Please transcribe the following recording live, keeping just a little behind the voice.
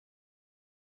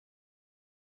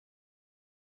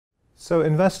So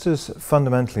investors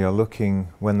fundamentally are looking,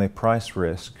 when they price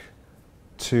risk,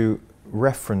 to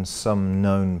reference some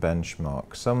known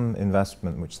benchmark, some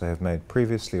investment which they have made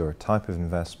previously or a type of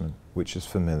investment which is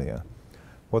familiar.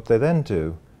 What they then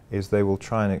do is they will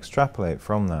try and extrapolate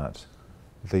from that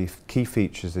the key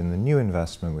features in the new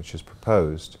investment which is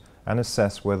proposed and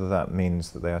assess whether that means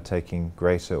that they are taking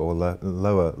greater or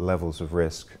lower levels of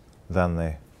risk than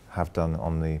they have done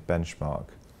on the benchmark.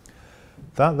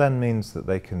 That then means that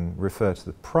they can refer to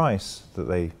the price that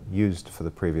they used for the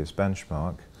previous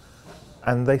benchmark,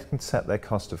 and they can set their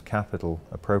cost of capital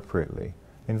appropriately.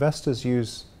 Investors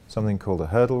use something called a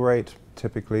hurdle rate,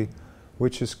 typically,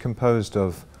 which is composed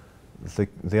of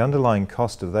the underlying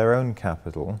cost of their own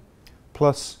capital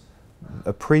plus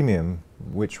a premium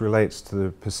which relates to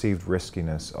the perceived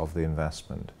riskiness of the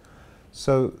investment.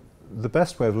 So the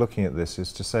best way of looking at this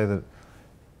is to say that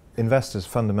investors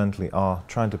fundamentally are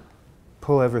trying to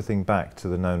pull everything back to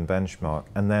the known benchmark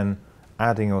and then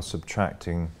adding or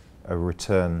subtracting a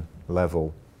return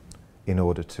level in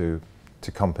order to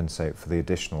compensate for the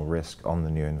additional risk on the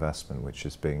new investment which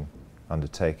is being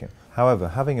undertaken. However,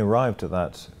 having arrived at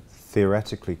that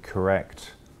theoretically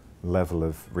correct level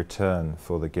of return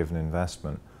for the given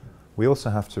investment, we also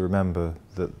have to remember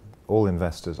that all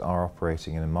investors are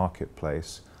operating in a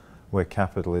marketplace where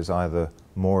capital is either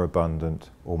more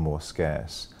abundant or more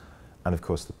scarce. And of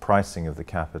course the pricing of the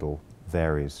capital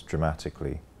varies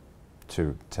dramatically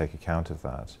to take account of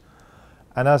that.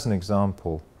 And as an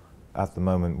example, at the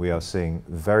moment we are seeing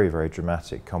very, very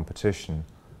dramatic competition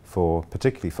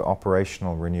particularly for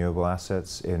operational renewable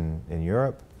assets in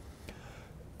Europe.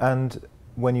 And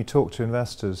when you talk to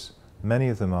investors, many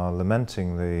of them are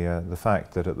lamenting the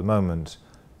fact that at the moment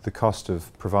the cost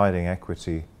of providing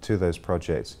equity to those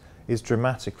projects is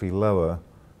dramatically lower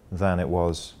than it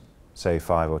was, say,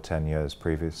 5 or 10 years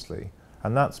previously.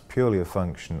 And that's purely a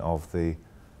function of the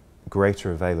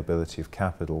greater availability of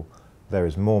capital. There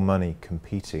is more money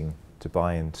competing to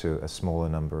buy into a smaller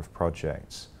number of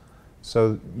projects.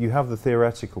 So you have the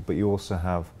theoretical, but you also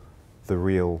have the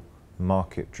real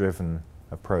market-driven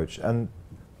approach. And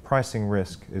pricing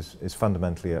risk is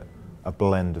fundamentally a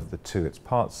blend of the two. It's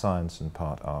part science and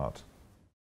part art.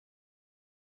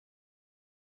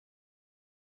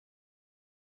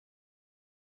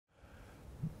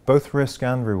 Both risk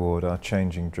and reward are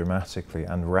changing dramatically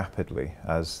and rapidly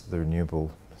as the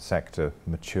renewable sector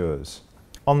matures.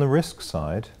 On the risk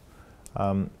side,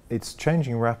 it's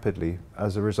changing rapidly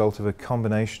as a result of a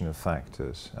combination of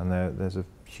factors, and there's a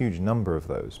huge number of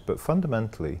those, but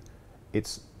fundamentally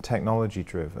it's technology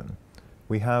driven.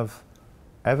 We have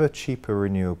ever cheaper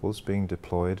renewables being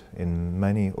deployed in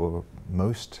many or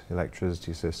most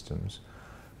electricity systems,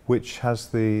 which has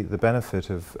the benefit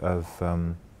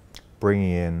of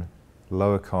bringing in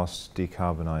lower cost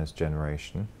decarbonised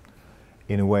generation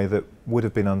in a way that would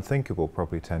have been unthinkable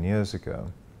probably 10 years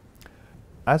ago.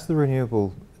 As the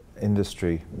renewable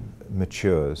industry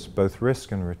matures, both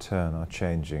risk and return are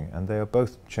changing, and they are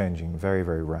both changing very,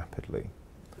 very rapidly.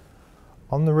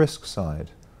 On the risk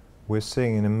side, we're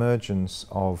seeing an emergence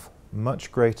of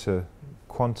much greater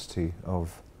quantity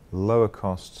of lower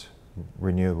cost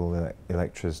renewable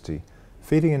electricity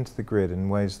feeding into the grid in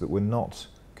ways that were not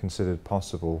considered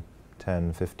possible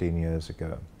 10, 15 years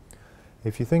ago.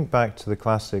 If you think back to the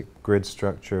classic grid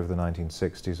structure of the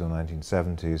 1960s or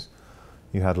 1970s,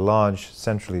 you had large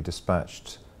centrally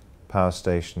dispatched power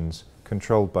stations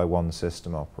controlled by one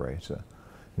system operator.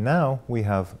 Now we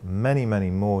have many,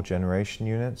 many more generation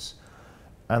units,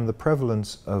 and the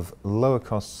prevalence of lower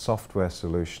cost software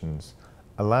solutions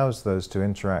allows those to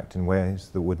interact in ways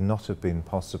that would not have been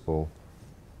possible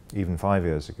even 5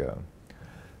 years ago.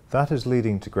 That is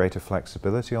leading to greater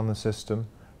flexibility on the system,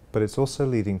 but it's also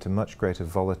leading to much greater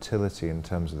volatility in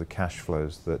terms of the cash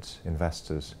flows that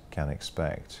investors can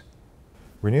expect.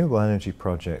 Renewable energy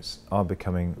projects are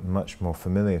becoming much more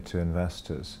familiar to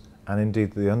investors, and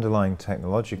indeed the underlying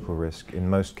technological risk in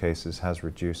most cases has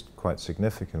reduced quite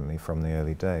significantly from the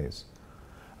early days.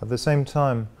 At the same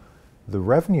time, the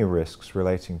revenue risks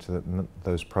relating to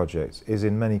those projects is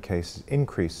in many cases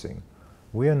increasing.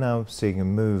 We are now seeing a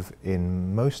move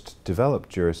in most developed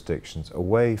jurisdictions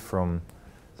away from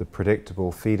the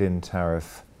predictable feed-in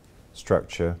tariff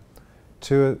structure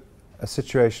to a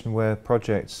situation where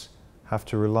projects have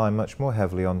to rely much more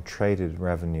heavily on traded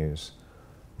revenues.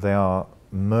 They are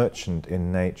merchant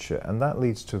in nature, and that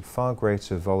leads to far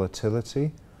greater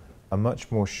volatility, a much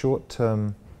more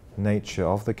short-term nature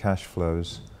of the cash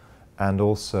flows, and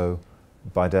also,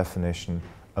 by definition,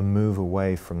 a move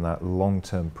away from that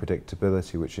long-term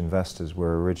predictability which investors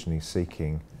were originally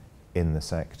seeking in the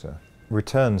sector.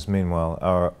 Returns, meanwhile,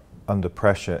 are under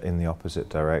pressure in the opposite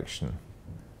direction.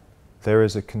 There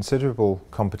is a considerable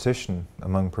competition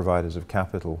among providers of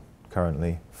capital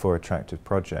currently for attractive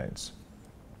projects.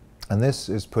 And this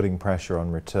is putting pressure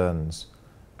on returns,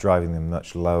 driving them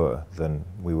much lower than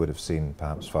we would have seen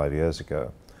perhaps 5 years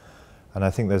ago. And I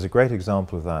think there's a great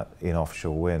example of that in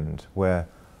offshore wind, where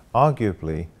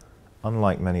arguably,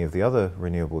 unlike many of the other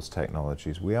renewables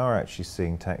technologies, we are actually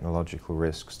seeing technological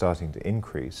risk starting to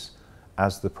increase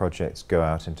as the projects go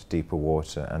out into deeper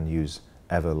water and use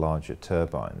ever larger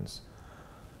turbines.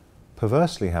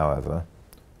 Perversely, however,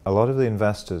 a lot of the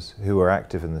investors who were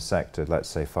active in the sector, let's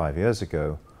say 5 years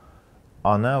ago,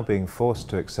 are now being forced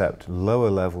to accept lower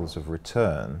levels of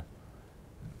return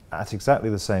at exactly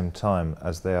the same time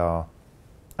as they are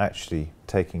actually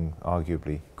taking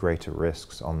arguably greater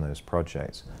risks on those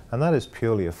projects. And that is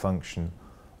purely a function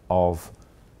of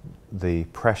the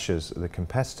pressures, the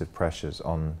competitive pressures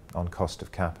on cost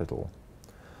of capital.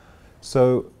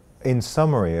 So in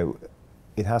summary,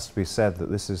 it has to be said that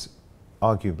this is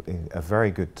arguably a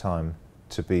very good time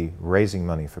to be raising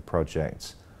money for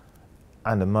projects,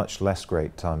 and a much less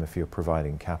great time if you're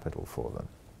providing capital for them.